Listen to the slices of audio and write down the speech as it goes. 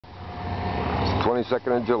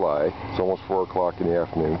22nd of July. It's almost 4 o'clock in the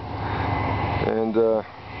afternoon. And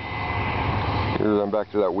here I'm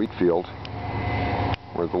back to that wheat field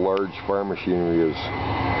where the large farm machinery is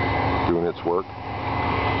doing its work.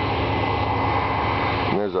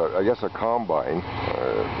 And there's I guess a combine.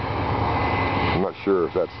 I'm not sure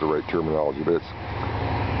if that's the right terminology, but it's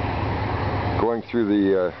going through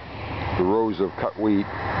the rows of cut wheat,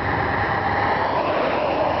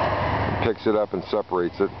 picks it up and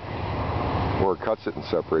separates it, or cuts it and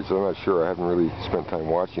separates it. I'm not sure. I haven't really spent time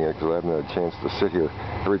watching it because I haven't had a chance to sit here.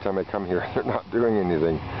 Every time I come here, they're not doing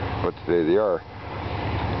anything, but today they are.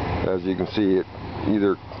 As you can see, it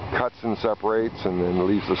either cuts and separates and then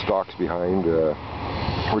leaves the stalks behind,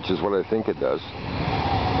 which is what I think it does.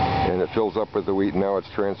 And it fills up with the wheat, and now it's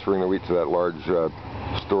transferring the wheat to that large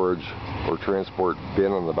storage or transport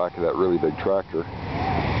bin on the back of that really big tractor.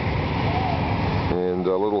 And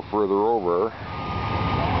a little further over,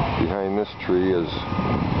 behind this tree is,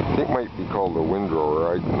 I think might be called a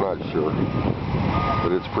windrower, I'm not sure.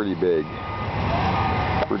 But it's pretty big.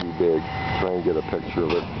 Pretty big. Try and get a picture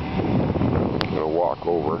of it. I'm going to walk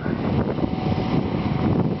over.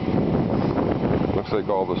 Looks like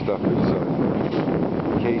all the stuff is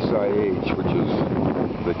Case IH, which is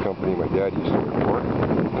the company my dad used to work for.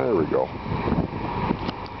 There we go.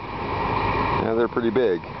 Yeah, they're pretty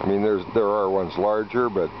big. I mean, there are ones larger,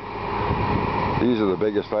 but these are the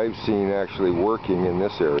biggest I've seen actually working in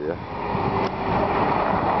this area.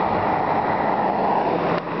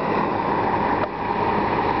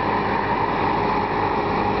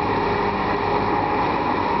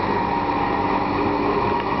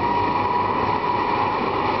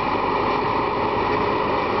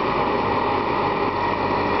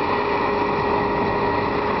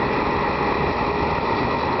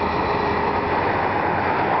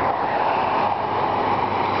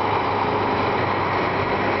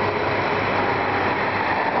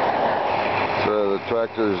 The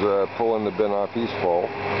tractor's pulling the bin off, he's full.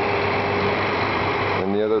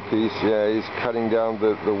 And the other piece, yeah, he's cutting down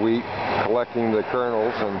the wheat, collecting the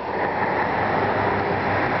kernels and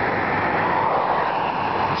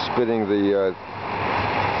spitting the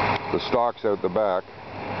stalks out the back.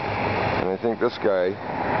 And I think this guy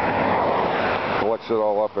collects it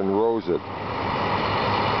all up and rows it,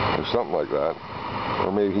 or something like that.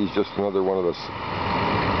 Or maybe he's just another one of the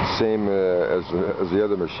same as the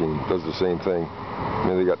other machine, does the same thing.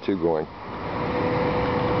 Maybe they got two going.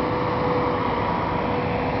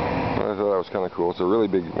 I thought that was kind of cool. It's a really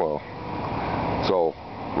big, well, it's all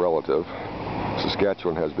relative.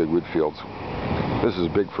 Saskatchewan has big wood fields. This is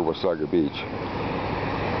big for Wasaga Beach.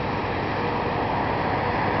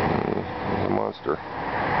 It's a monster.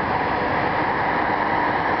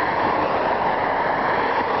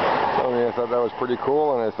 I thought that was pretty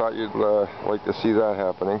cool, and I thought you'd like to see that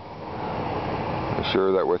happening. I'll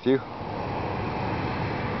share that with you.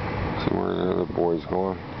 See where the boy's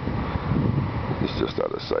going. He's just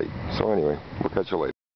out of sight. So anyway, we'll catch you later.